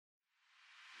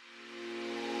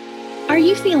Are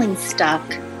you feeling stuck?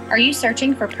 Are you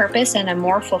searching for purpose and a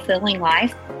more fulfilling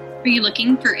life? Are you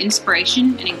looking for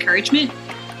inspiration and encouragement?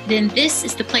 Then this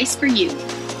is the place for you.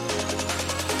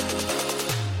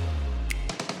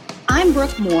 I'm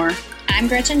Brooke Moore. I'm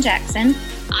Gretchen Jackson.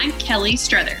 I'm Kelly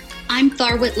Struther. I'm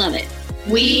Tharwit Lovett.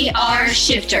 We are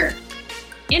Shifter.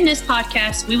 In this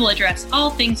podcast, we will address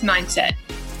all things mindset.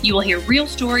 You will hear real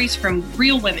stories from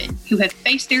real women who have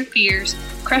faced their fears,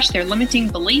 crushed their limiting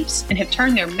beliefs, and have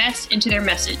turned their mess into their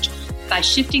message by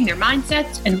shifting their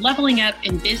mindsets and leveling up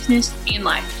in business and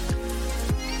life.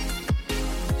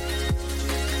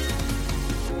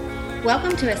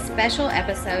 Welcome to a special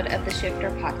episode of the Shifter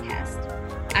Podcast.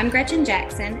 I'm Gretchen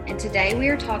Jackson, and today we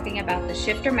are talking about the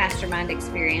Shifter Mastermind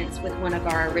Experience with one of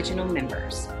our original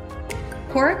members.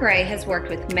 Cora Gray has worked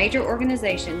with major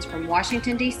organizations from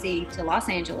Washington, D.C. to Los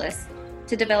Angeles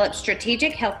to develop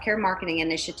strategic healthcare marketing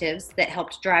initiatives that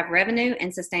helped drive revenue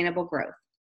and sustainable growth.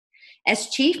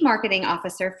 As Chief Marketing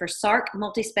Officer for SARC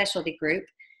Multispecialty Group,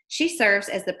 she serves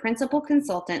as the principal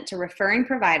consultant to referring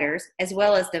providers as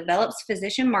well as develops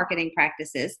physician marketing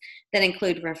practices that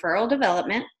include referral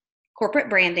development, corporate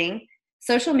branding,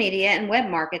 social media and web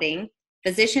marketing,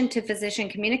 physician-to-physician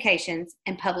communications,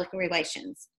 and public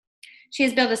relations. She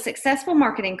has built a successful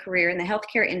marketing career in the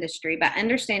healthcare industry by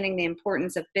understanding the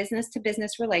importance of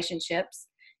business-to-business relationships,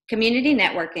 community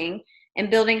networking, and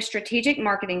building strategic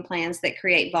marketing plans that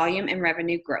create volume and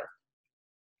revenue growth.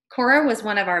 Cora was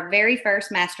one of our very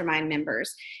first mastermind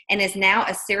members and is now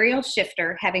a serial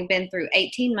shifter, having been through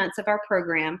 18 months of our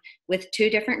program with 2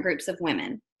 different groups of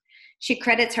women. She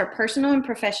credits her personal and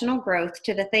professional growth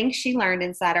to the things she learned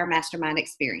inside our mastermind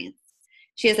experience.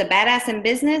 She is a badass in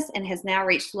business and has now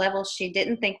reached levels she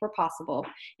didn't think were possible,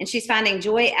 and she's finding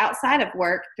joy outside of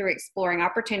work through exploring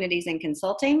opportunities in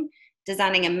consulting,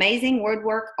 designing amazing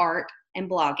woodwork art, and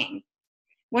blogging.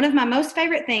 One of my most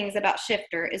favorite things about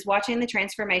Shifter is watching the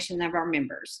transformation of our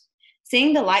members.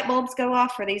 Seeing the light bulbs go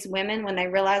off for these women when they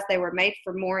realize they were made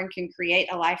for more and can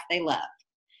create a life they love.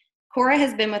 Cora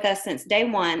has been with us since day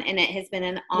one, and it has been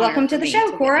an honor. Welcome to the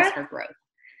show, Cora. Her growth.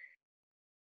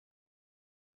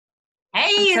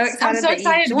 Hey, I'm so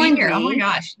excited to be here. Oh my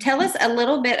gosh. Tell us a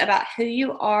little bit about who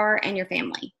you are and your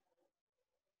family.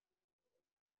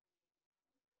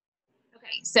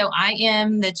 Okay, so I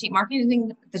am the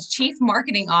Chief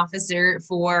Marketing Officer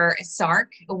for SARC,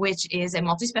 which is a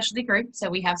multi-specialty group. So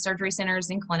we have surgery centers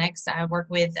and clinics. I work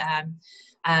with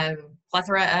a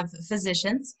plethora of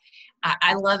physicians.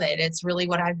 I love it. It's really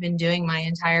what I've been doing my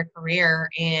entire career,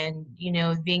 and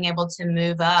being able to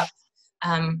move up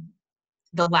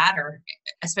the ladder,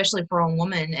 especially for a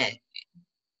woman,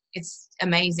 it's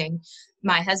amazing.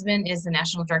 My husband is the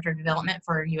National Director of Development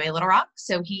for UA Little Rock,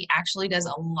 so he actually does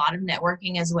a lot of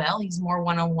networking as well. He's more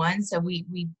one-on-one, so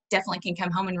we definitely can come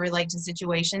home and relate to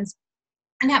situations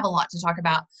and have a lot to talk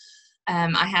about.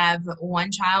 I have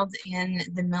 1 child in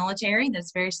the military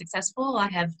that's very successful. I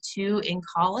have 2 in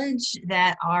college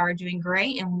that are doing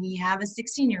great, and we have a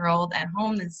 16-year-old at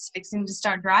home that's fixing to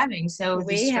start driving. So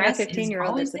we have a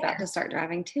 15-year-old that's about to start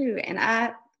driving too, and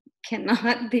I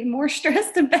cannot be more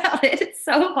stressed about it. It's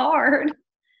so hard.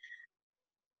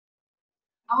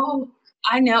 Oh,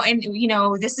 I know, and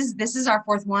this is our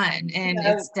 4th one, and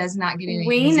it does not get any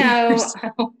We easier, know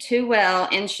so. Too well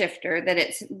in Shifter that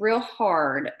it's real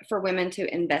hard for women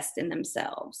to invest in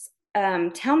themselves.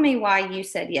 Tell me why you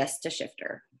said yes to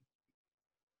Shifter.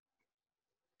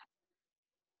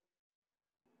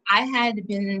 I had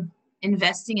been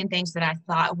investing in things that I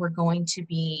thought were going to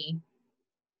be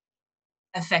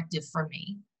effective for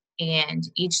me. And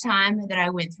each time that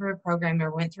I went through a program or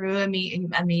went through a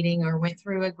meeting or went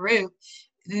through a group,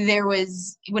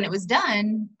 when it was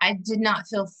done, I did not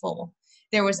feel full.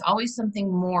 There was always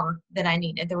something more that I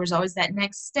needed. There was always that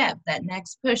next step, that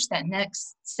next push, that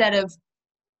next set of,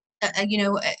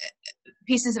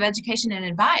 pieces of education and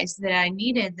advice that I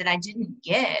needed that I didn't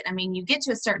get. I mean, you get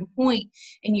to a certain point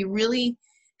and you really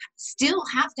still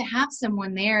have to have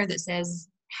someone there that says,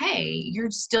 hey,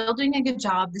 you're still doing a good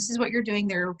job. This is what you're doing.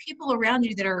 There are people around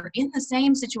you that are in the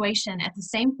same situation at the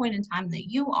same point in time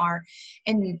that you are.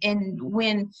 And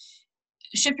when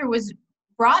Shifter was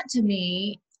brought to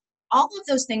me, all of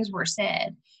those things were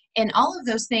said, and all of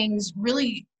those things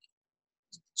really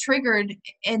triggered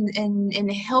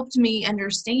and helped me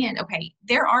understand, okay,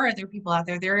 there are other people out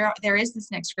there. There is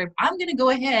this next group. I'm going to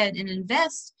go ahead and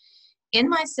invest in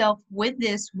myself with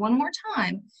this one more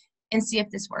time and see if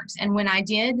this works. And when I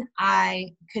did,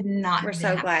 I could not. We're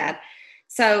so glad.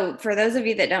 So for those of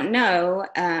you that don't know,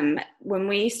 when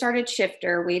we started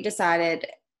Shifter, we decided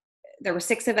there were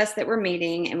 6 of us that were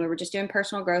meeting, and we were just doing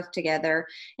personal growth together,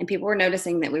 and people were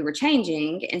noticing that we were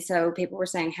changing. And so people were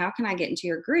saying, how can I get into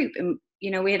your group? And,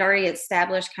 we had already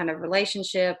established kind of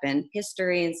relationship and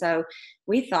history. And so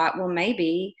we thought, well,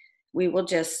 maybe we will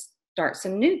just start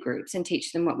some new groups and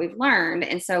teach them what we've learned.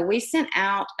 And so we sent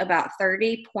out about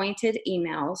 30 pointed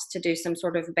emails to do some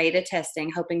sort of beta testing,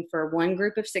 hoping for one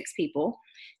group of 6 people.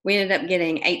 We ended up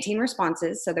getting 18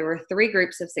 responses. So there were 3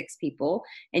 groups of 6 people,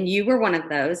 and you were one of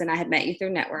those. And I had met you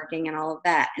through networking and all of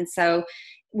that. And so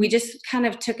we just kind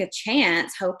of took a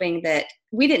chance, hoping that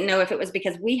we didn't know if it was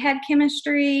because we had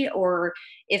chemistry or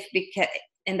if because,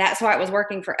 and that's why it was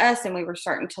working for us, and we were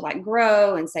starting to like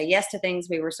grow and say yes to things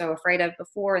we were so afraid of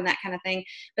before and that kind of thing.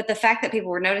 But the fact that people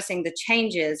were noticing the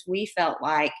changes, we felt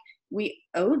like we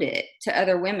owed it to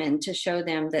other women to show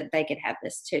them that they could have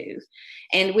this too.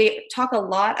 And we talk a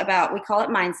lot about, we call it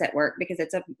mindset work because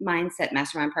it's a mindset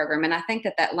mastermind program. And I think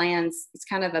that lands, it's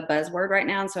kind of a buzzword right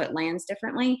now, and so it lands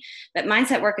differently. But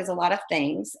mindset work is a lot of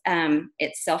things.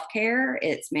 It's self-care,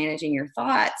 it's managing your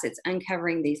thoughts, it's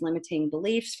uncovering these limiting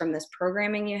beliefs from this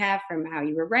programming you have from how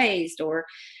you were raised, or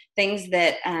things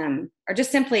that are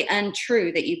just simply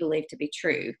untrue that you believe to be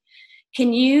true.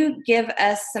 Can you give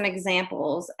us some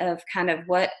examples of kind of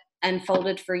what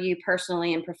unfolded for you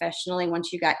personally and professionally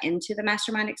once you got into the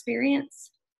mastermind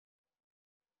experience?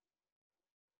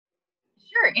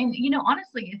 Sure. And,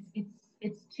 honestly,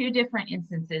 it's 2 different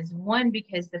instances. One,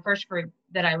 because the first group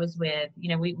that I was with,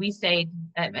 we stayed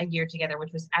a year together,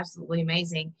 which was absolutely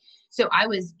amazing. So I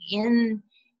was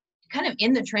kind of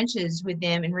in the trenches with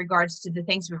them in regards to the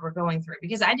things we were going through,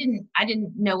 because I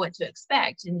didn't know what to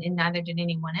expect, and neither did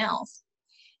anyone else.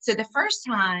 So the first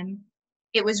time,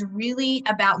 it was really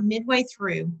about midway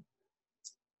through,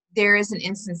 there is an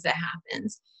instance that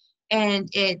happens, and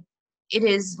it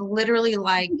is literally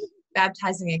like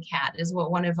baptizing a cat, is what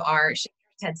one of our shifters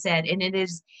had said. And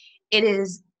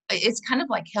it's kind of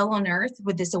like hell on earth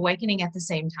with this awakening at the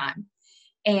same time.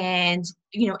 And,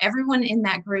 everyone in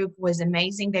that group was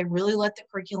amazing. They really let the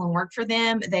curriculum work for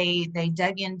them. They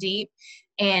dug in deep,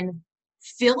 and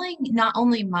feeling not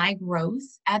only my growth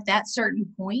at that certain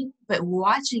point, but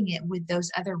watching it with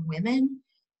those other women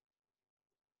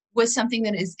was something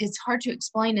that it's hard to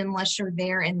explain unless you're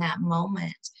there in that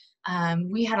moment.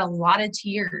 We had a lot of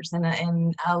tears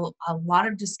and a lot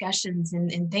of discussions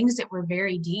and things that were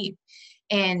very deep.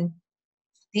 And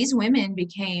these women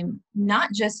became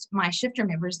not just my shifter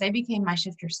members, they became my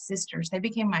shifter sisters, they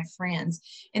became my friends,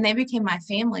 and they became my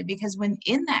family, because when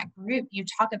in that group, you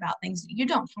talk about things you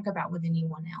don't talk about with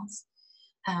anyone else.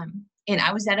 And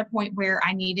I was at a point where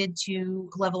I needed to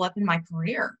level up in my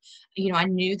career. I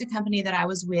knew the company that I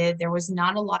was with, there was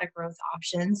not a lot of growth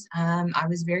options. I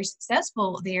was very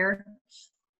successful there,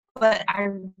 but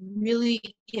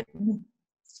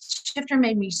Shifter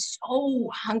made me so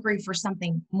hungry for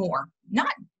something more,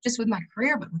 not just with my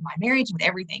career, but with my marriage, with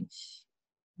everything.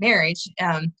 Marriage,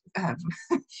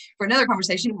 for another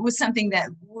conversation, was something that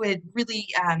would really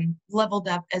leveled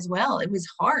up as well. It was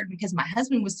hard because my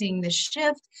husband was seeing this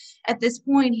shift. At this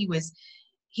point, he was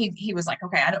like,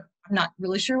 okay, I'm not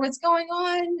really sure what's going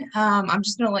on. I'm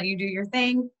just going to let you do your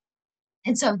thing.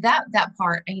 And so that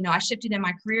part, I shifted in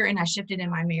my career and I shifted in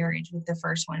my marriage with the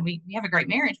first one. We have a great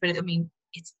marriage, but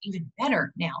it's even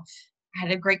better now. I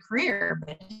had a great career,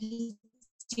 but it's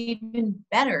even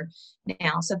better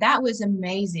now. So that was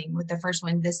amazing with the first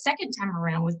one. The second time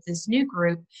around with this new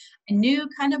group, I knew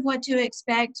kind of what to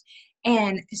expect.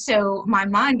 And so my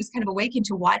mind was kind of awakened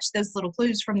to watch those little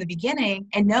clues from the beginning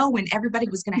and know when everybody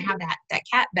was going to have that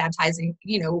cat baptizing,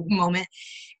 moment.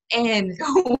 And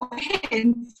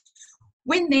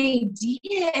when they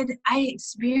did, I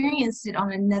experienced it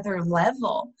on another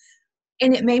level.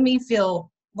 And it made me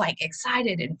feel like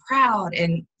excited and proud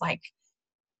and like,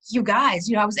 you guys,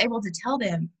 I was able to tell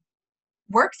them,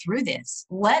 work through this.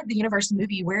 Let the universe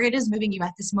move you where it is moving you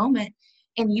at this moment.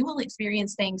 And you will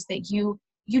experience things that you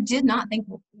did not think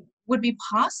would be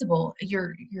possible.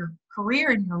 Your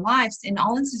career and your lives in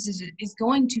all instances is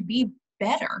going to be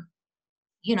better.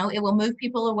 It will move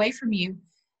people away from you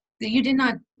that you did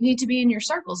not need to be in your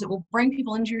circles. It will bring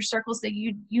people into your circles that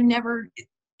you never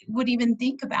would even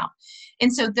think about.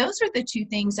 And so those are the 2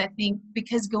 things, I think,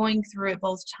 because going through it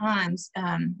both times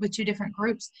with 2 different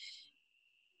groups,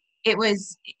 it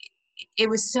was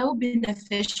so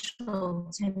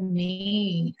beneficial to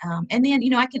me. And then,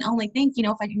 I can only think,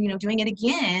 if I, doing it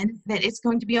again, that it's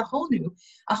going to be a whole new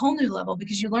level,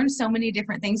 because you learn so many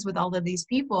different things with all of these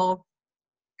people,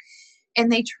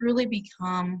 and they truly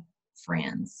become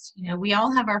friends. We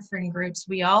all have our friend groups.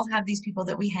 We all have these people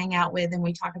that we hang out with and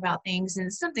we talk about things. And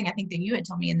it's something I think that you had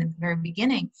told me in the very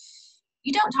beginning.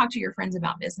 you don't talk to your friends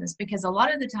about business, because a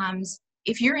lot of the times,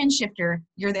 if you're in Shifter,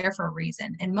 you're there for a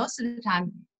reason. And most of the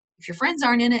time, if your friends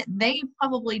aren't in it, they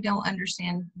probably don't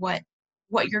understand what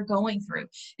you're going through.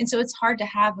 And so it's hard to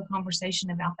have a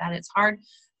conversation about that. It's hard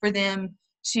for them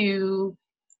to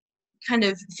kind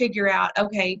of figure out,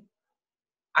 okay,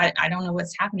 I don't know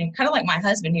what's happening. Kind of like my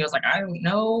husband, he was like, I don't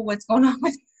know what's going on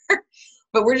with her,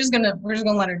 but we're just gonna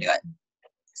let her do it.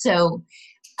 So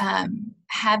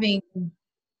having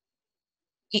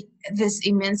this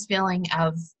immense feeling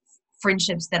of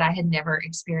friendships that I had never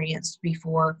experienced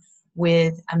before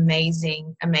with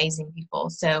amazing people.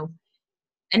 So,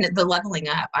 and the leveling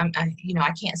up, I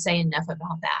can't say enough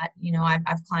about that.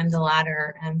 I've climbed the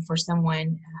ladder for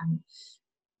someone,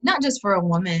 not just for a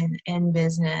woman in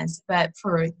business, but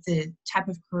for the type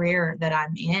of career that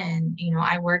I'm in.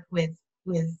 I work with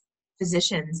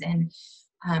physicians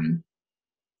and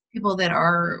people that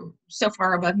are so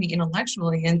far above me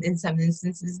intellectually in some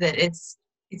instances that it's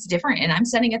different. And I'm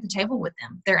sitting at the table with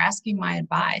them. They're asking my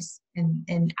advice.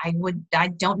 And I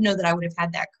don't know that I would have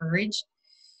had that courage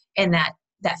and that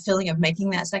feeling of making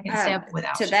that second step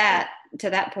without to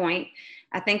that point.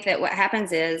 I think that what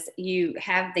happens is you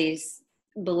have these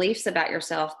beliefs about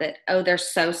yourself that, oh, they're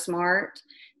so smart,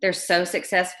 they're so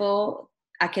successful,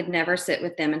 I could never sit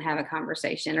with them and have a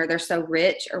conversation, or they're so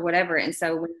rich or whatever. And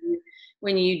so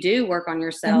when you do work on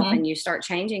yourself and you start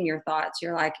changing your thoughts,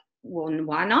 you're like, well,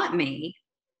 why not me?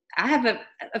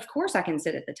 Of course I can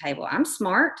sit at the table. I'm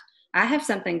smart. I have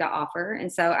something to offer.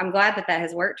 And so I'm glad that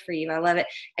has worked for you. I love it.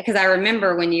 Because I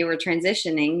remember when you were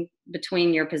transitioning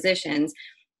between your positions,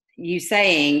 you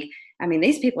saying, I mean,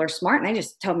 these people are smart and they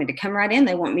just told me to come right in.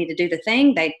 They want me to do the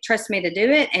thing. They trust me to do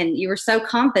it. And you were so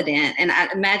confident. And I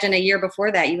imagine a year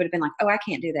before that, you would have been like, oh, I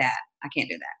can't do that. I can't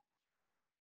do that.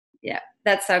 Yeah,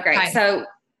 that's so great. Right. So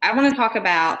I want to talk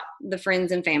about the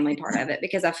friends and family part of it,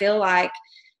 because I feel like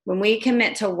when we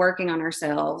commit to working on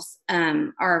ourselves,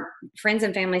 our friends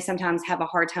and family sometimes have a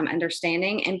hard time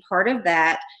understanding. And part of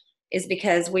that is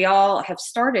because we all have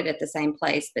started at the same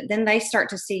place, but then they start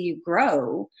to see you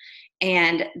grow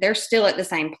and they're still at the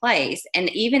same place.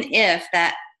 And even if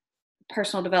that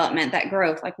personal development, that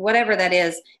growth, like whatever that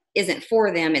is, isn't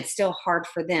for them, it's still hard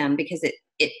for them because it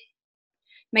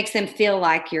makes them feel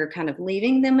like you're kind of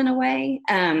leaving them in a way.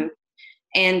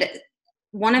 And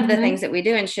one of the things that we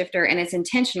do in Shifter, and it's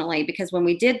intentionally, because when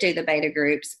we did do the beta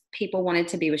groups, people wanted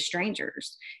to be with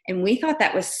strangers. And we thought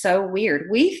that was so weird.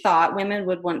 We thought women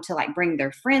would want to like bring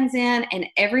their friends in, and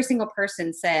every single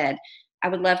person said, I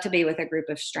would love to be with a group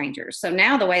of strangers. So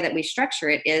now the way that we structure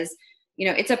it is,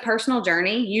 it's a personal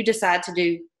journey. You decide to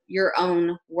do your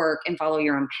own work and follow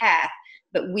your own path.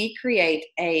 But we create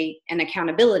an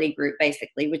accountability group,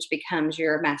 basically, which becomes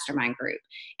your mastermind group.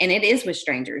 And it is with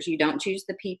strangers. You don't choose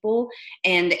the people.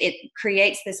 And it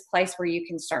creates this place where you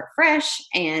can start fresh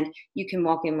and you can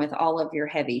walk in with all of your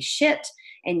heavy shit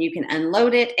and you can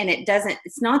unload it. And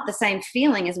it's not the same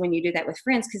feeling as when you do that with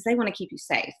friends, because they want to keep you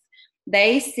safe.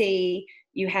 They see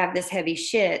you have this heavy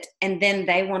shit and then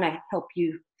they want to help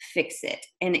you fix it.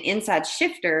 And inside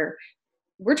Shifter,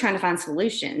 we're trying to find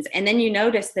solutions. And then you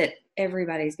notice that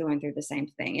everybody's going through the same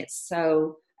thing. It's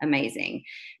so amazing.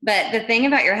 But the thing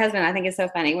about your husband, I think is so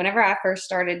funny. Whenever I first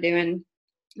started doing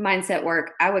mindset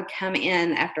work, I would come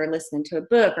in after listening to a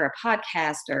book or a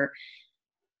podcast or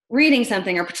reading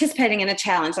something or participating in a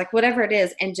challenge, like whatever it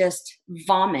is, and just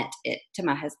vomit it to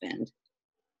my husband.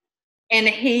 And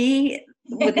he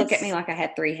would look at me like I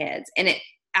had three heads. And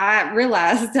I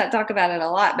realized, I talk about it a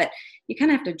lot, but you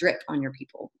kind of have to drip on your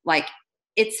people. Like,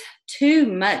 it's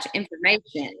too much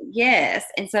information. Yes.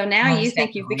 And so now you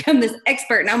think you've become this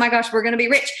expert and, oh my gosh, we're going to be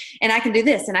rich and I can do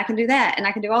this and I can do that and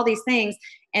I can do all these things.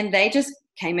 And they just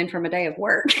came in from a day of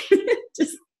work,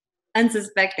 just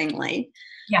unsuspectingly.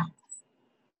 Yeah.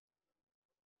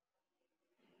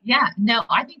 Yeah. No,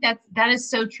 I think that is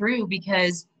so true,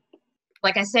 because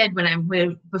like I said,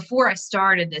 before I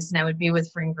started this, and I would be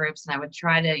with friend groups and I would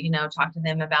try to, talk to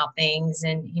them about things.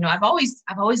 And, I've always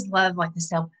loved like the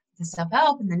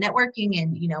self-help and the networking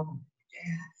and,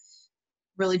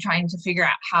 really trying to figure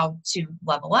out how to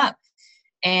level up.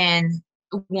 And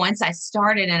once I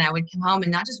started and I would come home,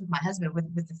 and not just with my husband,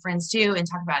 with the friends too, and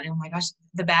talk about it. Oh my gosh,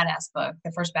 the badass book,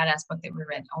 the first badass book that we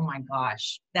read. Oh my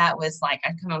gosh. That was like,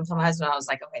 I'd come home and tell my husband, I was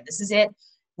like, okay, this is it.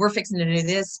 We're fixing to do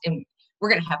this. And we're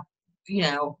going to have,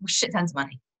 shit tons of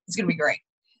money. It's going to be great.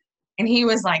 And he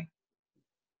was like,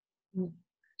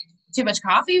 too much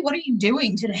coffee? What are you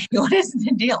doing today? What is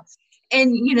the deal?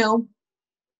 And,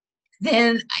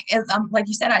 then like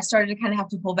you said, I started to kind of have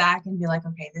to pull back and be like,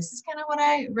 okay, this is kind of what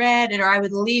I read. Or I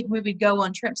would leave, we would go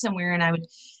on trip somewhere and I would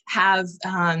have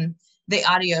the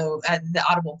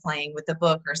audible playing with the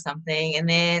book or something. And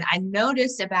then I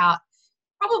noticed about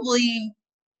probably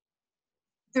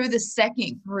through the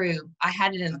second group, I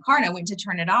had it in the car and I went to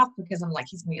turn it off because I'm like,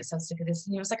 he's gonna get so sick of this.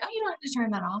 And he was like, oh, you don't have to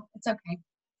turn that off. It's okay.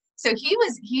 So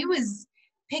he was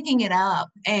picking it up,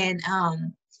 and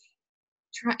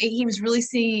he was really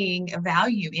seeing a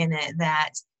value in it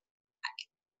that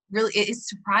really it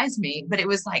surprised me. But it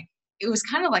was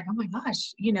kind of like, oh my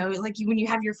gosh, like when you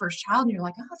have your first child and you're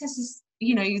like, oh, this is,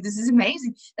 this is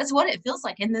amazing. That's what it feels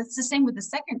like. And that's the same with the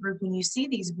second group. When you see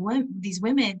these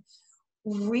women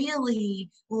really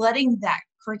letting that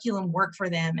curriculum work for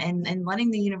them and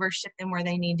letting the universe ship them where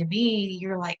they need to be,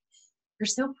 you're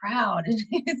so proud.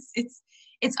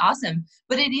 It's awesome.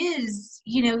 But it is,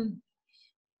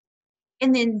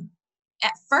 and then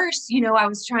at first, I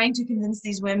was trying to convince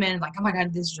these women, like, oh my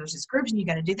God, this is your subscription, you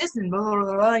got to do this, and blah, blah,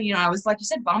 blah, blah. I was, like you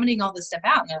said, vomiting all this stuff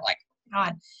out, and they're like,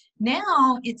 God,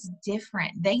 now it's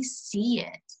different. They see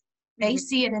it. They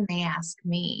see it, and they ask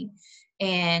me.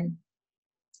 And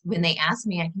when they ask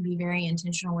me, I can be very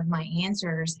intentional with my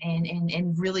answers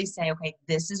and really say, okay,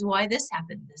 this is why this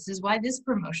happened. This is why this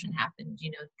promotion happened.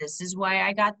 This is why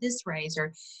I got this raise,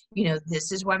 or,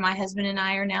 this is why my husband and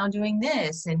I are now doing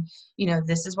this. And,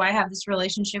 this is why I have this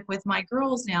relationship with my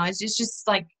girls now. It's just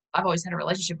like, I've always had a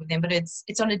relationship with them, but it's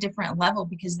on a different level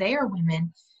because they are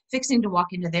women fixing to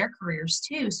walk into their careers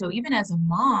too. So even as a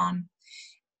mom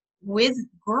with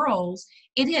girls,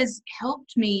 it has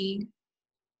helped me,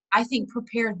 I think,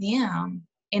 prepare them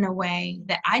in a way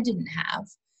that I didn't have,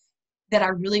 that I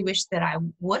really wish that I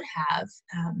would have.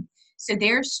 So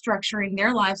they're structuring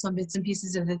their lives on bits and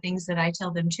pieces of the things that I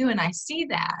tell them to, and I see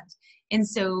that. And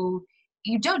so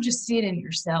you don't just see it in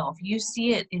yourself, you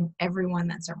see it in everyone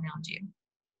that's around you.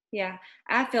 Yeah,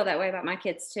 I feel that way about my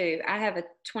kids too. I have a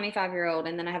 25-year-old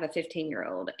and then I have a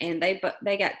 15-year-old, and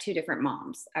they got two different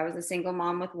moms. I was a single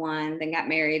mom with one, then got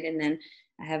married, and then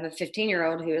I have a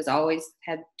 15-year-old who has always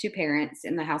had two parents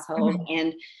in the household. Mm-hmm.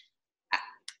 And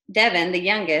Devin, the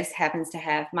youngest, happens to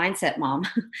have mindset mom.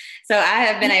 So I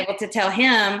have been able to tell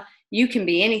him, you can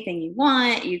be anything you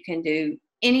want. You can do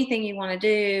anything you want to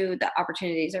do. The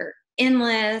opportunities are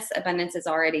endless. Abundance is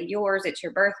already yours. It's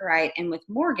your birthright. And with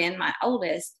Morgan, my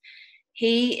oldest,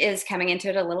 he is coming into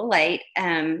it a little late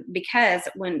because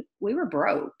when we were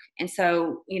broke. And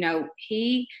so,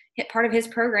 part of his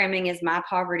programming is my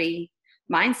poverty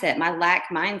mindset, my lack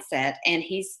mindset, and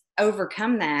he's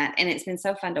overcome that, and it's been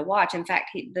so fun to watch. In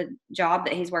fact, the job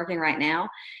that he's working right now,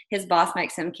 his boss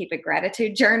makes him keep a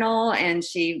gratitude journal, and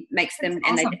she makes them,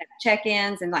 and they have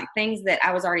check-ins and like things that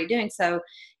I was already doing. So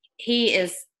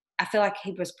I feel like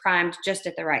he was primed just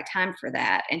at the right time for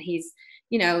that, and he's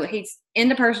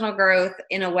into personal growth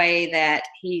in a way that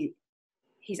he's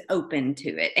open to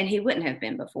it, and he wouldn't have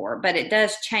been before. But it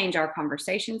does change our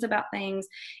conversations about things.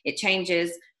 It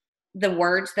changes the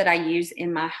words that I use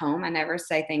in my home. I never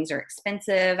say things are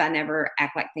expensive. I never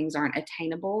act like things aren't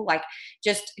attainable. Like,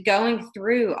 just going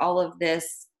through all of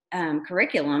this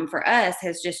curriculum for us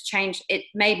has just changed. It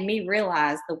made me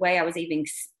realize the way I was even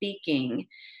speaking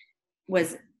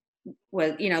was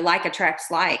like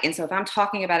attracts like. And so if I'm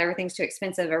talking about everything's too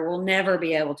expensive, or we'll never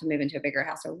be able to move into a bigger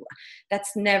house, or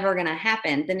that's never going to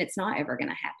happen, then it's not ever going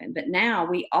to happen. But now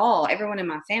everyone in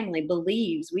my family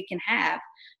believes we can have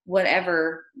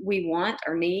whatever we want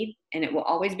or need, and it will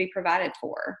always be provided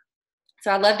for.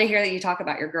 So I love to hear that you talk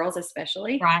about your girls,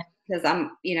 especially, right? Because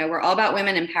we're all about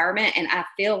women empowerment. And I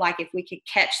feel like if we could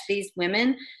catch these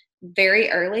women very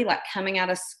early, like coming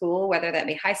out of school, whether that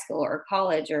be high school or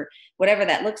college or whatever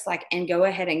that looks like, and go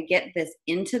ahead and get this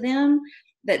into them,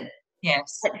 that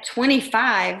yes, at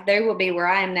 25, they will be where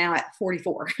I am now at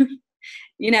 44.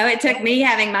 It took me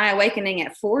having my awakening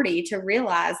at 40 to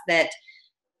realize that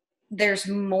there's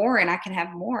more and I can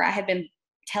have more. I had been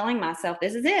telling myself,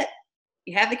 this is it.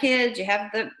 You have the kids, you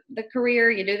have the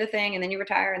career, you do the thing, and then you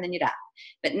retire, and then you die.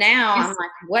 But now I'm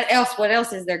like, what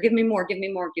else is there? Give me more, give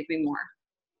me more, give me more.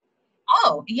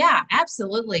 Oh, yeah,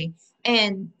 absolutely.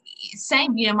 And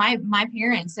same, my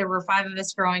parents, there were 5 of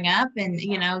us growing up, and,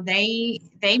 they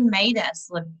made us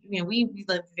live, we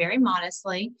lived very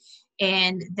modestly,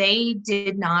 and they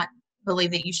did not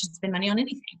believe that you should spend money on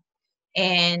anything.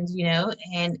 And,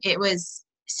 and it was,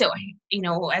 so,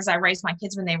 as I raised my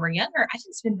kids when they were younger, I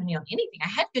didn't spend money on anything. I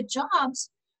had good jobs,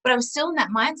 but I was still in that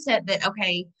mindset that,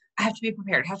 okay, I have to be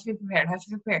prepared, And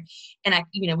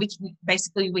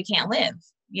we can't live.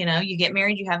 You get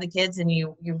married, you have the kids, and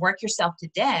you work yourself to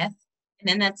death, and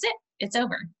then that's it. It's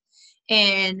over.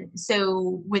 And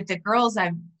so with the girls,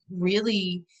 I've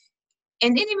really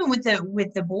And then even with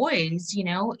the boys, you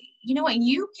know what,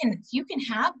 you can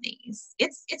have these.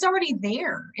 It's already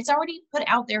there. It's already put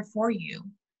out there for you.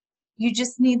 You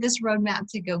just need this roadmap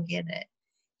to go get it.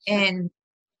 And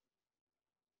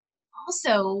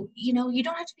also, you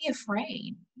don't have to be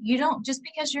afraid. You don't, just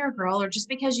because you're a girl or just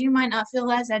because you might not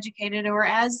feel as educated or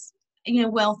as,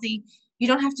 wealthy, you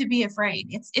don't have to be afraid.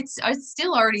 It's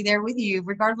still already there with you,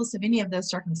 regardless of any of those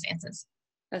circumstances.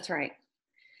 That's right.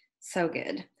 So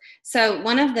good. So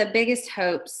one of the biggest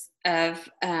hopes of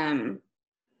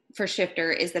for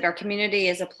Shifter is that our community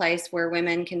is a place where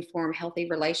women can form healthy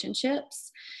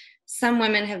relationships. Some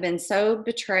women have been so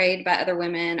betrayed by other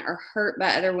women or hurt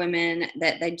by other women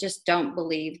that they just don't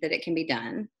believe that it can be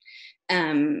done.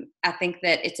 I think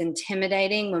that it's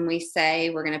intimidating when we say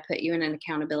we're going to put you in an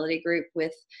accountability group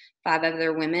with 5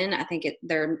 other women. I think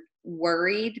they're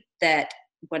worried that,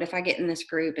 what if I get in this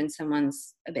group and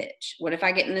someone's a bitch? What if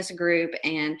I get in this group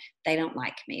and they don't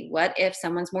like me? What if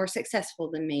someone's more successful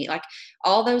than me? Like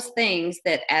all those things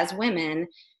that as women,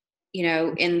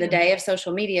 in the day of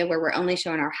social media where we're only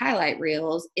showing our highlight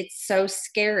reels, it's so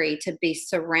scary to be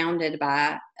surrounded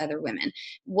by other women.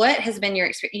 What has been your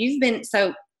experience?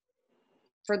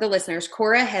 For the listeners,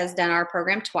 Cora has done our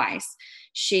program twice.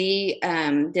 She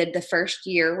did the first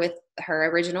year with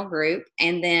her original group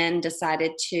and then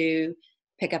decided to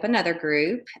pick up another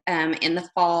group in the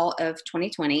fall of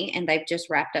 2020, and they've just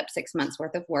wrapped up 6 months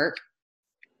worth of work.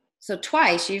 So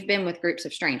twice you've been with groups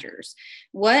of strangers.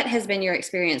 What has been your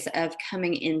experience of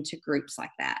coming into groups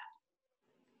like that?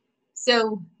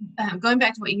 So going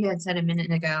back to what you had said a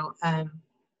minute ago,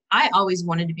 I always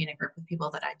wanted to be in a group with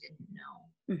people that I didn't know.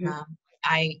 Mm-hmm.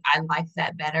 I like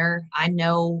that better. I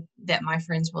know that my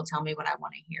friends will tell me what I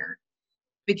want to hear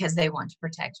because they want to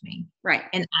protect me. Right.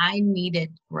 And I needed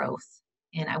growth.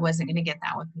 And I wasn't going to get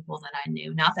that with people that I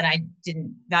knew. Not that I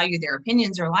didn't value their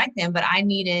opinions or like them, but I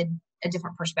needed a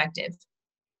different perspective.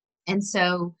 And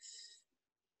so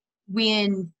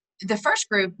when the first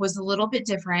group was a little bit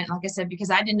different, like I said, because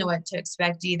I didn't know what to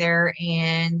expect either.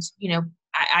 And,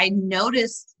 I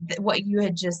noticed that what you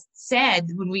had just said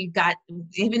when we got,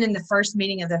 even in the first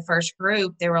meeting of the first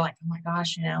group, they were like, oh my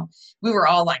gosh, we were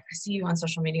all like, I see you on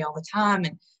social media all the time.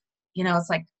 And, it's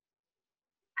like,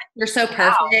 you're so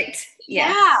perfect.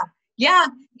 Wow. Yeah.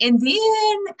 And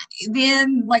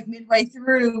then like midway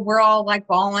through, we're all like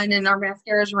bawling and our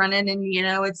mascara's running. And,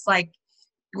 it's like,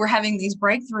 we're having these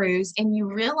breakthroughs and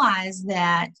you realize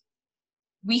that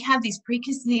we have these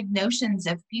preconceived notions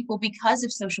of people because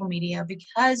of social media,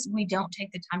 because we don't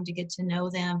take the time to get to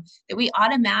know them, that we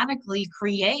automatically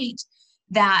create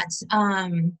that,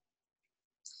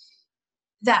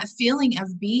 that feeling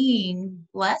of being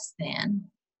less than.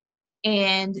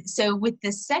 And so with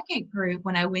the second group,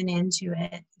 when I went into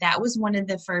it, that was one of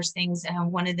the first things.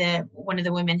 One of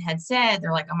the women had said,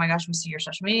 they're like, oh my gosh, we see your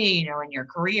social media, and your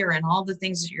career and all the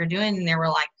things that you're doing. And they were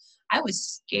like, I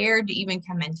was scared to even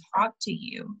come and talk to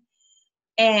you.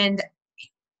 And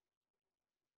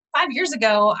 5 years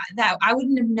ago, that I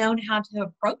wouldn't have known how to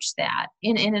approach that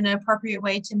in an appropriate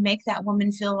way to make that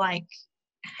woman feel like,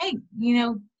 hey,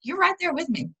 you're right there with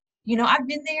me. I've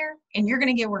been there and you're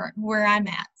going to get where I'm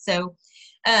at. So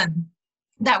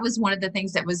that was one of the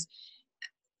things that was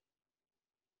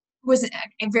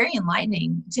very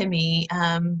enlightening to me.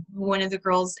 One of the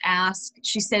girls asked,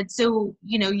 she said, so,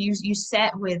 you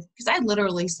sat with, because I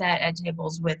literally sat at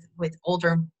tables with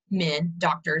older men,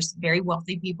 doctors, very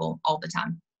wealthy people all the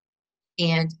time.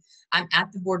 And I'm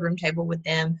at the boardroom table with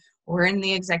them. We're in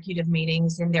the executive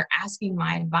meetings and they're asking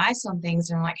my advice on things.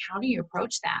 And I'm like, how do you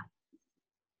approach that?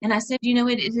 And I said,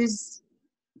 it is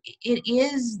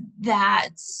that,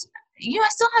 I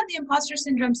still have the imposter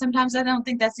syndrome. Sometimes I don't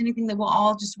think that's anything that we'll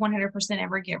all just 100%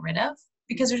 ever get rid of,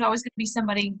 because there's always going to be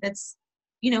somebody that's,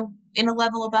 in a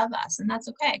level above us, and that's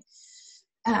okay.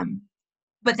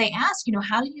 But they ask,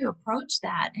 how do you approach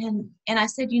that? And I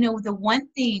said, the one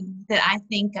thing that I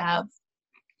think of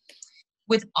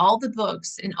with all the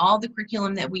books and all the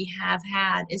curriculum that we have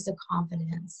had is the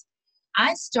confidence.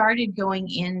 I started going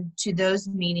into those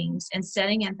meetings and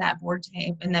sitting at that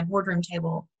boardroom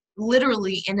table,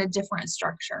 literally in a different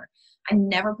structure. I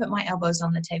never put my elbows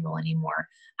on the table anymore.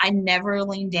 I never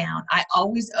lean down. I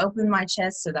always open my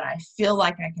chest so that I feel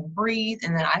like I can breathe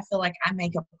and that I feel like I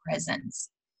make a presence.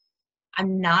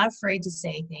 I'm not afraid to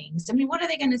say things. I mean, what are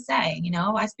they going to say?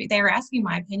 They were asking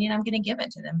my opinion. I'm going to give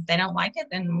it to them. If they don't like it,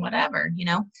 then whatever,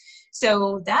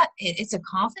 So that it's a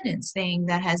confidence thing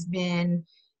that has been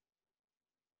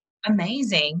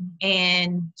amazing,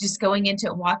 and just going into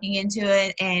it, walking into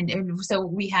it. And so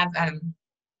we have a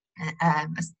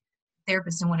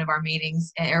therapist in one of our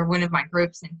meetings or one of my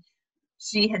groups, and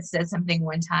she had said something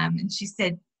one time, and she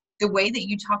said, the way that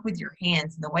you talk with your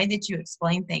hands and the way that you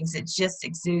explain things, it just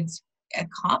exudes a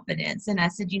confidence. And I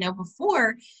said,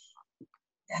 before,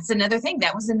 that's another thing.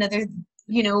 That was another,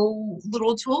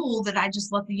 little tool that I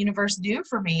just let the universe do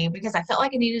for me, because I felt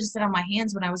like I needed to sit on my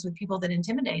hands when I was with people that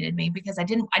intimidated me, because I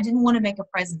didn't want to make a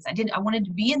presence. I wanted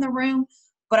to be in the room,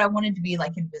 but I wanted to be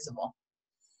like invisible.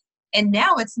 And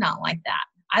now it's not like that.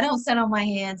 I don't sit on my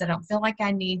hands. I don't feel like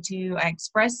I need to. I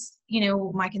express,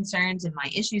 my concerns and my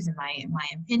issues and my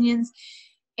opinions.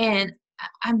 And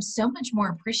I'm so much more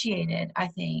appreciated, I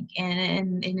think.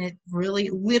 And it really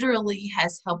literally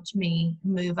has helped me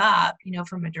move up,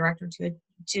 from a director to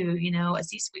a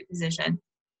C-suite position.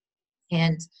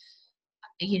 And,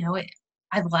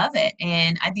 I love it.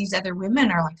 And these other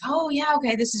women are like, oh yeah,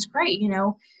 okay, this is great.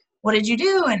 What did you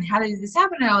do? And how did this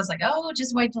happen? And I was like, oh,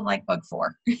 just wait till like book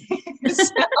 4. So,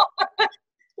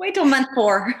 wait till month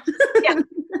 4. Yeah.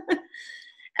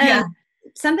 Yeah.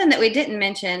 Something that we didn't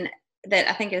mention that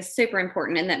I think is super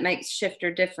important and that makes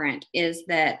Shifter different is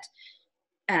that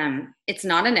it's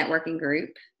not a networking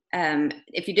group.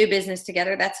 If you do business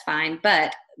together, that's fine.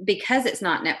 But because it's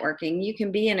not networking, you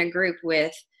can be in a group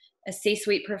with a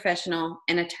C-suite professional,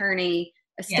 an attorney,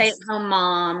 a stay-at-home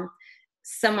mom,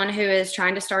 someone who is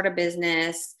trying to start a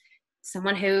business,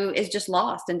 someone who is just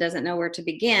lost and doesn't know where to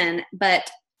begin. But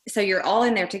so you're all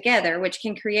in there together, which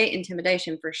can create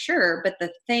intimidation for sure. But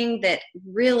the thing that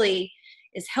really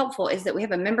is helpful is that we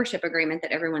have a membership agreement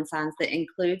that everyone signs that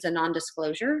includes a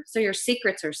non-disclosure. So your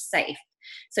secrets are safe.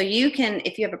 So you can,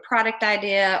 if you have a product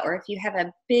idea, or if you have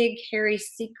a big, hairy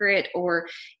secret, or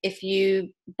if you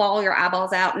bawl your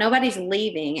eyeballs out, nobody's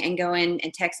leaving and going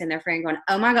and texting their friend going,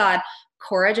 oh my God,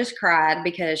 Cora just cried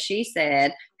because she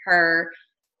said her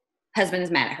husband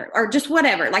is mad at her, or just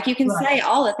whatever. Like you can say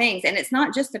all the things, and it's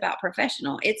not just about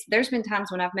professional. There's been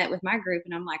times when I've met with my group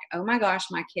and I'm like, oh my gosh,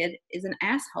 my kid is an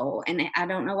asshole and I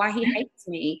don't know why he hates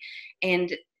me,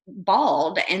 and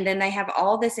bawled. And then they have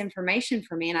all this information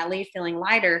for me and I leave feeling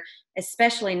lighter,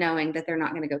 especially knowing that they're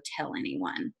not going to go tell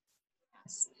anyone.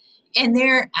 And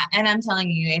I'm telling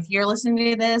you, if you're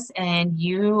listening to this and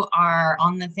you are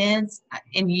on the fence,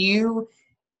 and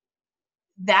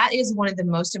that is one of the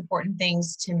most important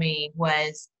things to me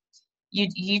was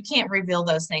you can't reveal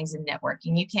those things in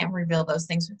networking. You can't reveal those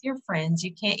things with your friends.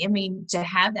 You can't, to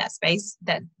have that space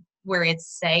where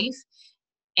it's safe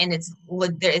and it's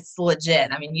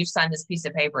legit. You've signed this piece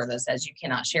of paper that says you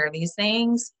cannot share these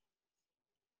things.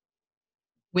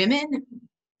 Women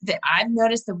that I've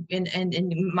noticed,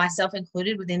 and myself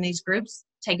included within these groups,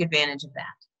 take advantage of that.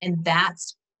 And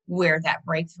that's where that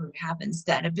breakthrough happens.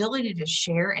 That ability to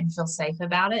share and feel safe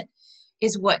about it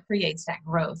is what creates that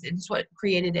growth. It's what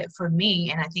created it for me.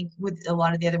 And I think with a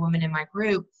lot of the other women in my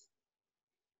group,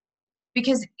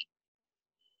 because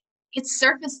it's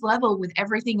surface level with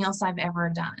everything else I've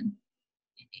ever done.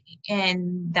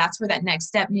 And that's where that next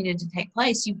step needed to take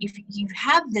place. If you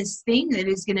have this thing that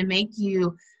is going to make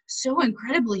you so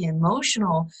incredibly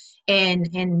emotional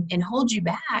and hold you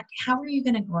back, how are you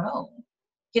going to grow?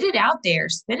 Get it out there,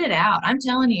 spit it out. I'm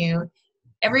telling you,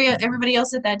 everybody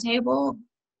else at that table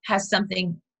has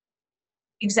something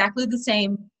exactly the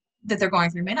same that they're going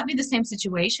through. It may not be the same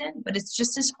situation, but it's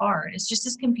just as hard. It's just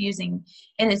as confusing,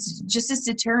 and it's just as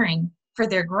deterring for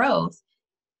their growth.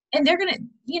 And they're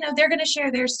gonna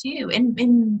share theirs too.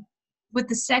 And with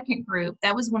the second group,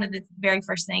 that was one of the very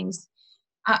first things,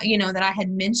 that I had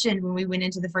mentioned when we went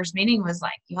into the first meeting was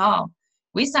like, y'all,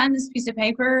 we signed this piece of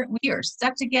paper. We are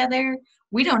stuck together.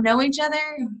 We don't know each other,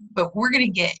 but we're going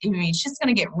to get, shit's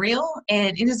going to get real,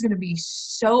 and it is going to be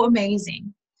so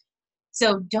amazing.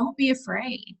 So don't be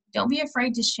afraid. Don't be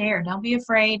afraid to share. Don't be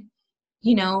afraid,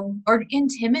 or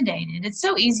intimidated. It's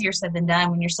so easier said than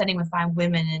done when you're sitting with 5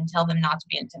 women and tell them not to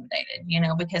be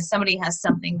intimidated, because somebody has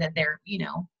something that they're,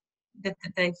 that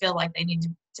they feel like they need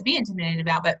to be intimidated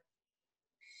about. But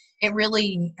it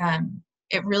really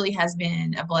has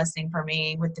been a blessing for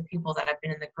me with the people that I've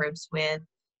been in the groups with,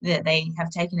 that they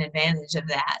have taken advantage of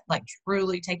that, like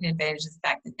truly taken advantage of the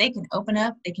fact that they can open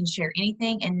up, they can share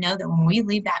anything, and know that when we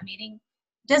leave that meeting,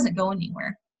 it doesn't go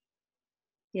anywhere.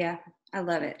 Yeah, I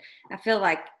love it. I feel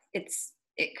like it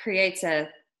creates a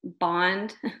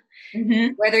bond,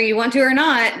 whether you want to or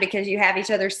not, because you have each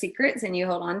other's secrets and you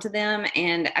hold on to them.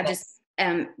 And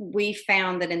we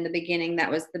found that in the beginning,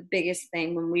 that was the biggest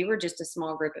thing when we were just a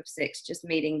small group of 6, just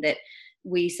meeting, that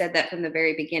we said that from the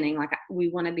very beginning, like we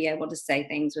want to be able to say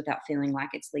things without feeling like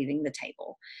it's leaving the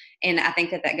table. And I think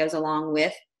that goes along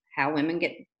with how women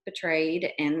get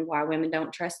betrayed and why women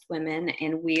don't trust women.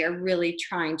 And we are really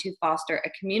trying to foster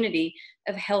a community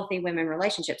of healthy women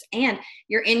relationships. And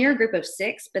you're in your group of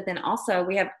 6, but then also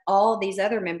we have all these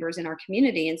other members in our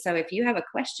community. And so if you have a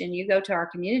question, you go to our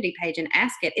community page and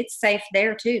ask it. It's safe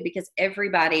there too, because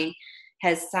everybody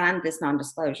has signed this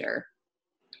non-disclosure.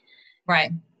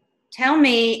 Right. Tell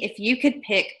me, if you could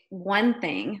pick one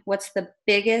thing, what's the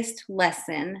biggest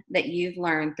lesson that you've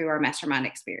learned through our Mastermind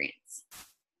experience?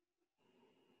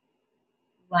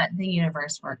 Let the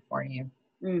universe work for you.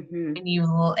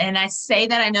 Mm-hmm. And I say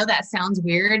that, I know that sounds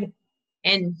weird,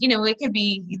 and it could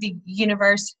be the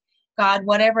universe, God,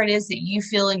 whatever it is that you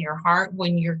feel in your heart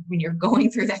when you're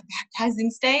going through that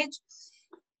baptizing stage.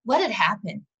 Let it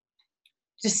happen.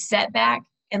 Just sit back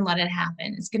and let it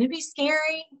happen. It's going to be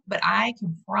scary, but I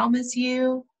can promise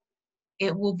you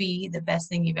it will be the best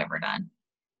thing you've ever done.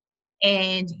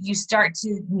 And you start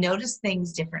to notice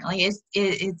things differently.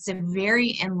 It's a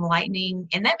very enlightening,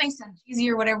 and that may sound cheesy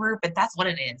or whatever, but that's what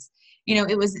it is.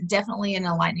 It was definitely an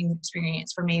enlightening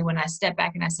experience for me when I stepped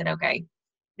back and I said, okay,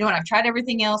 you know what, I've tried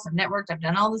everything else. I've networked. I've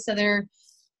done all this other,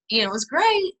 it was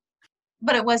great,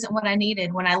 but it wasn't what I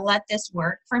needed. When I let this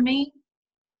work for me,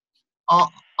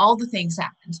 all the things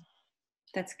happened.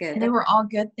 That's good. And they were all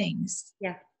good things.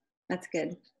 Yeah, that's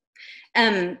good.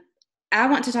 I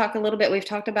want to talk a little bit. We've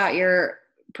talked about your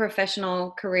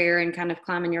professional career and kind of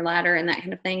climbing your ladder and that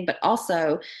kind of thing, but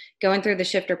also going through the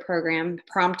Shifter program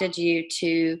prompted you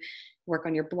to work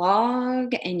on your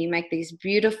blog, and you make these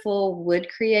beautiful wood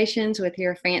creations with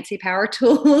your fancy power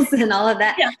tools and all of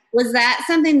that. Yeah. Was that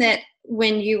something that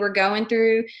when you were going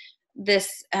through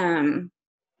this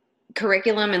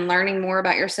curriculum and learning more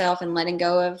about yourself and letting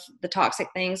go of the toxic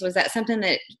things, was that something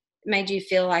that made you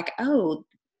feel like, oh,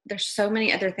 there's so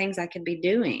many other things I could be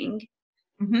doing?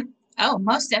 Mm-hmm. Oh,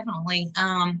 most definitely.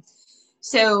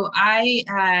 So I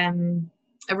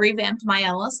revamped my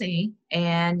LLC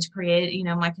and created,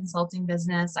 my consulting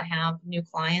business. I have new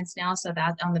clients now. So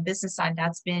that on the business side,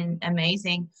 that's been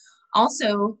amazing.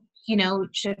 Also,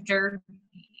 Shifter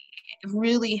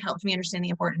really helped me understand the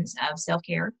importance of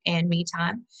self-care and me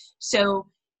time. So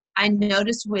I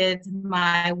noticed with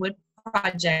my wood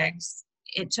projects,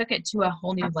 it took it to a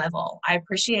whole new level. I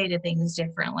appreciated things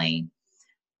differently.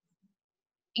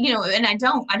 And I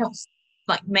don't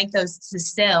like make those to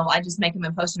sell. I just make them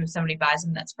and post them. If somebody buys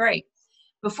them, that's great.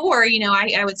 Before,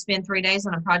 I would spend 3 days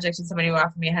on a project and somebody would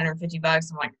offer me $150.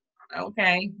 I'm like,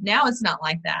 okay. Now it's not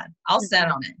like that. I'll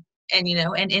set on it.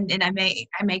 And, and I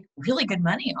make really good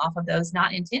money off of those,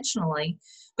 not intentionally,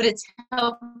 but it's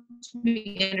helped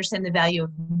me understand the value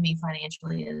of me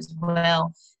financially as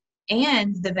well.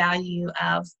 And the value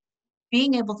of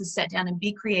being able to sit down and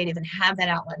be creative and have that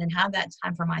outlet and have that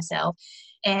time for myself.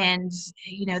 And,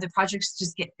 the projects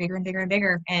just get bigger and bigger and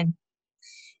bigger. And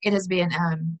it has been,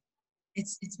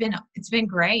 it's been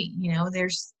great.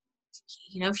 There's,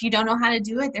 if you don't know how to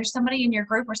do it, there's somebody in your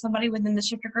group or somebody within the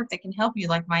Shifter group that can help you,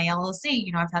 like my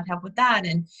LLC. I've had help with that,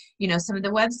 and, some of the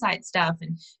website stuff.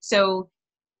 And so,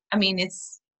 I mean,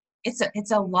 it's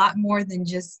a lot more than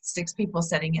just 6 people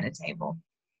sitting at a table.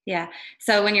 Yeah.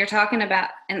 So when you're talking about,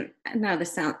 and I know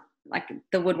this sounds like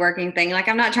the woodworking thing, like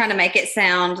I'm not trying to make it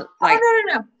sound like,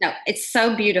 no, it's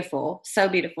so beautiful.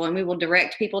 And we will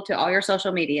direct people to all your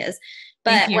social medias.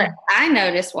 But what I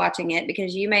noticed watching it,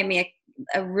 because you made me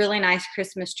a really nice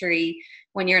Christmas tree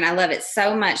one year, and I love it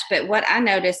so much. But what I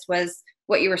noticed was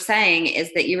what you were saying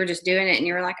is that you were just doing it and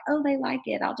you were like, oh, they like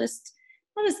it. I'll just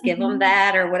give them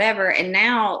that or whatever. And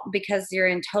now, because you're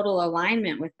in total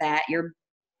alignment with that, you're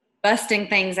busting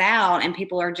things out and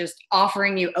people are just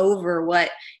offering you over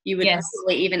what you would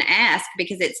probably even ask,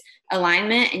 because it's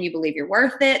alignment and you believe you're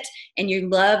worth it and you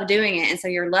love doing it. And so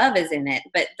your love is in it.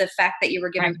 But the fact that you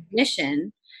were given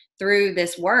permission through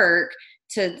this work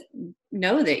to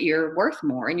know that you're worth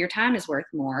more and your time is worth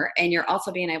more, and you're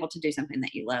also being able to do something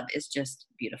that you love, is just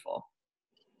beautiful.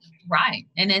 Right.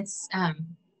 And it's,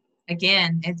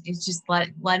 again, it's just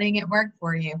letting it work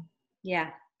for you.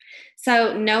 Yeah.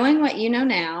 So knowing what you know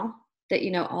now, that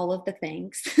you know all of the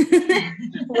things,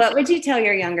 what would you tell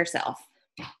your younger self?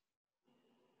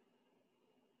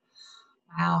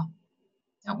 Wow.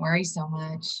 Don't worry so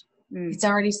much. It's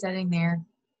already sitting there.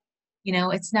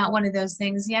 It's not one of those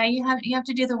things. Yeah, you have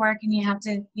to do the work and you have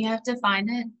to find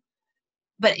it.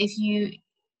 But if you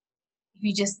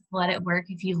just let it work,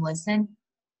 if you listen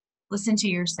to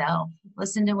yourself,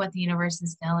 listen to what the universe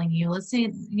is telling you,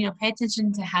 pay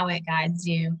attention to how it guides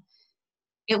you.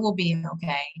 It will be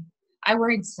okay. I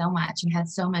worried so much and had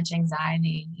so much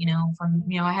anxiety,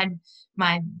 I had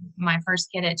my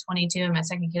first kid at 22 and my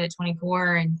second kid at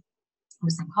 24. And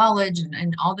was in college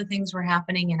and all the things were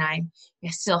happening. And I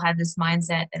still had this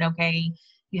mindset that, okay,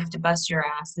 you have to bust your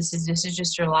ass. This is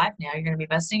just your life now. You're going to be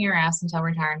busting your ass until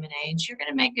retirement age. You're going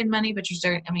to make good money, but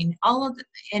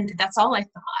and that's all I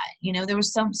thought. There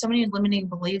was so many limiting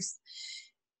beliefs.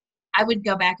 I would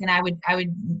go back and I would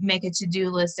make a to-do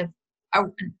list of,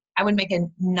 I would make a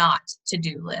not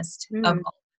to-do list of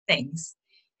all things,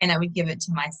 and I would give it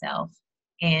to myself.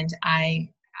 And I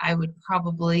would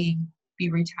probably be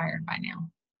retired by now.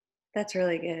 That's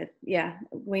really good. Yeah.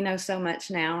 We know so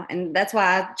much now. And that's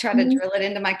why I try to drill it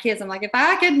into my kids. I'm like, if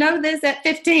I could know this at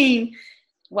 15,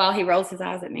 while he rolls his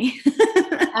eyes at me.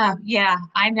 Yeah,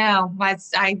 I know.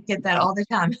 I get that all the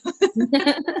time.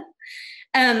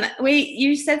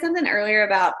 You said something earlier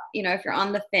about, if you're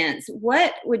on the fence,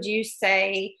 what would you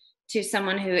say to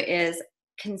someone who is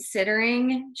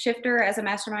considering Shifter as a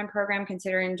mastermind program,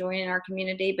 considering joining our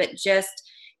community, but just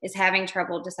is having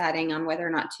trouble deciding on whether or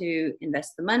not to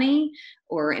invest the money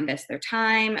or invest their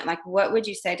time? Like, what would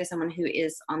you say to someone who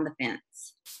is on the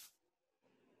fence?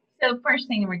 So first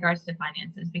thing in regards to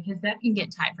finances, because that can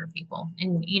get tight for people.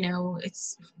 And,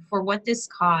 it's for what this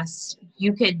costs,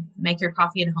 you could make your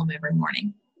coffee at home every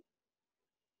morning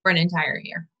for an entire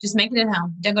year. Just make it at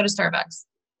home. Don't go to Starbucks.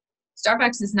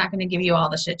 Starbucks is not going to give you all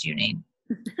the shit you need.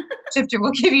 Shifter will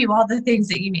give you all the things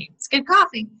that you need. It's good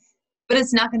coffee, but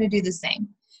it's not going to do the same.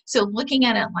 So looking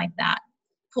at it like that,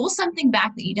 pull something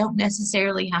back that you don't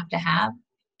necessarily have to have,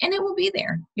 and it will be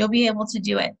there. You'll be able to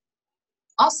do it.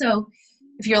 Also,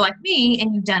 if you're like me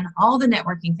and you've done all the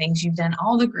networking things, you've done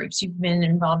all the groups, you've been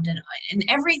involved in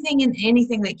everything and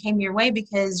anything that came your way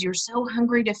because you're so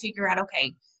hungry to figure out,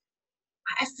 okay,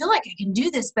 I feel like I can do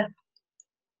this, but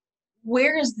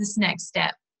where is this next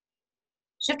step?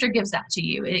 Shifter gives that to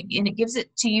you, and it gives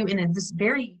it to you in this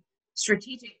very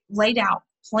strategic, laid out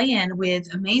plan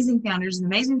with amazing founders and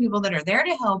amazing people that are there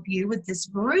to help you with this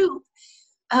group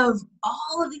of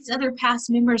all of these other past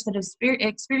members that have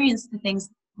experienced the things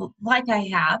like I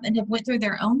have and have went through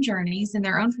their own journeys and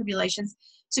their own tribulations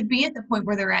to be at the point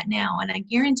where they're at now. And I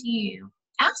guarantee you,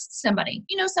 ask somebody,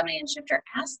 somebody in Shifter,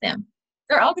 ask them.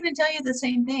 They're all going to tell you the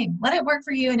same thing. Let it work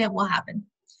for you and it will happen.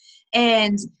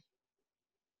 And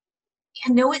I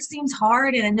know it seems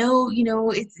hard, and I know,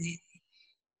 it's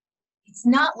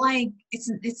not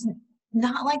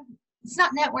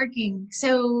networking.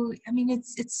 So,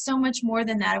 it's so much more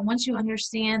than that. I want you to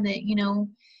understand that,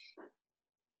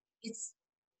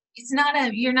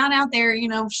 you're not out there,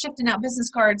 shifting out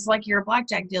business cards like you're a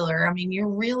blackjack dealer. You're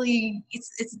really,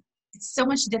 it's so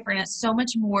much different. It's so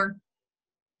much more,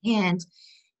 and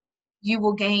you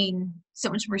will gain so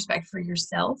much respect for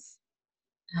yourself,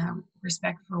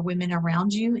 respect for women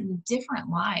around you in a different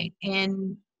light,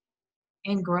 and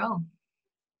grow.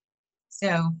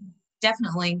 So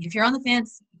definitely, if you're on the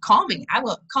fence, call me. I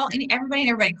will call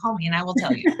everybody call me, and I will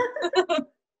tell you.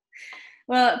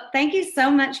 Well, thank you so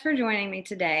much for joining me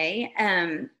today.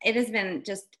 It has been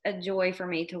just a joy for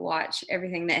me to watch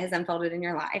everything that has unfolded in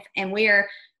your life. And we are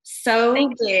so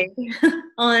big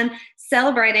on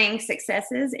celebrating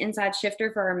successes inside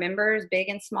Shifter for our members, big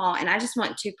and small. And I just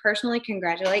want to personally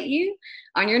congratulate you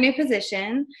on your new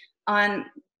position, on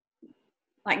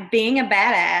being a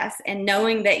badass and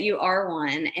knowing that you are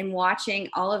one, and watching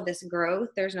all of this growth.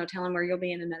 There's no telling where you'll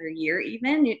be in another year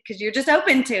even, because you're just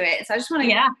open to it. So I just want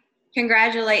to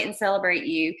congratulate and celebrate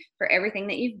you for everything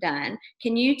that you've done.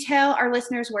 Can you tell our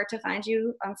listeners where to find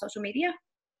you on social media?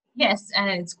 Yes,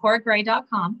 it's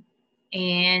coragray.com.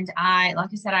 And I'm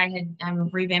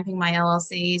revamping my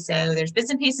LLC. So there's bits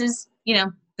and pieces,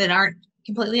 that aren't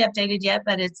completely updated yet,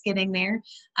 but it's getting there.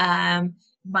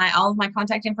 All of my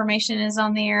contact information is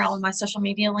on there. All of my social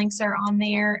media links are on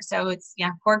there. So it's,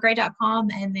 coragray.com.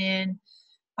 And then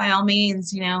by all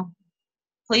means,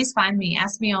 please find me,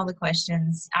 ask me all the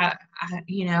questions.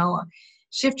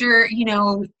 Shifter,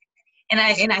 and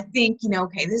I think,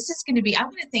 okay, this is going to be, I'm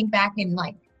going to think back in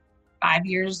 5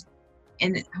 years,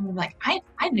 and I'm like,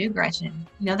 I knew Gretchen,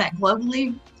 that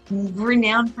globally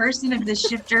renowned person of the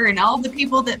Shifter and all the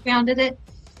people that founded it,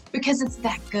 because it's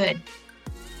that good.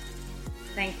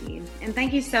 Thank you. And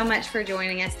thank you so much for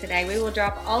joining us today. We will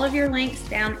drop all of your links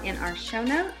down in our show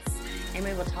notes, and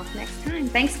we will talk next time.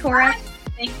 Thanks, Cora.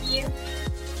 Thank you.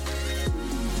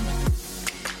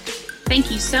 Thank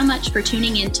you so much for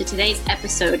tuning in to today's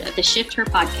episode of the Shift Her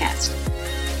podcast.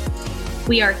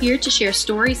 We are here to share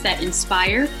stories that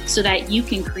inspire so that you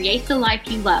can create the life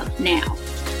you love now.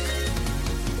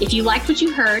 If you liked what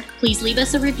you heard, please leave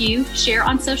us a review, share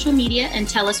on social media, and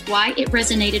tell us why it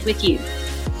resonated with you.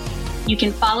 You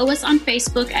can follow us on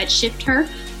Facebook at Shift Her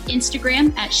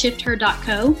Instagram at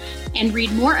shifther.co, and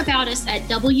read more about us at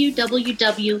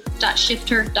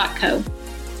www.shifther.co.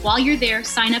 While you're there,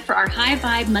 sign up for our High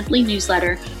Vibe monthly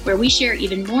newsletter, where we share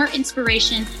even more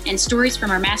inspiration and stories from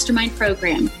our Mastermind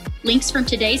program. Links from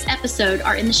today's episode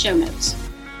are in the show notes.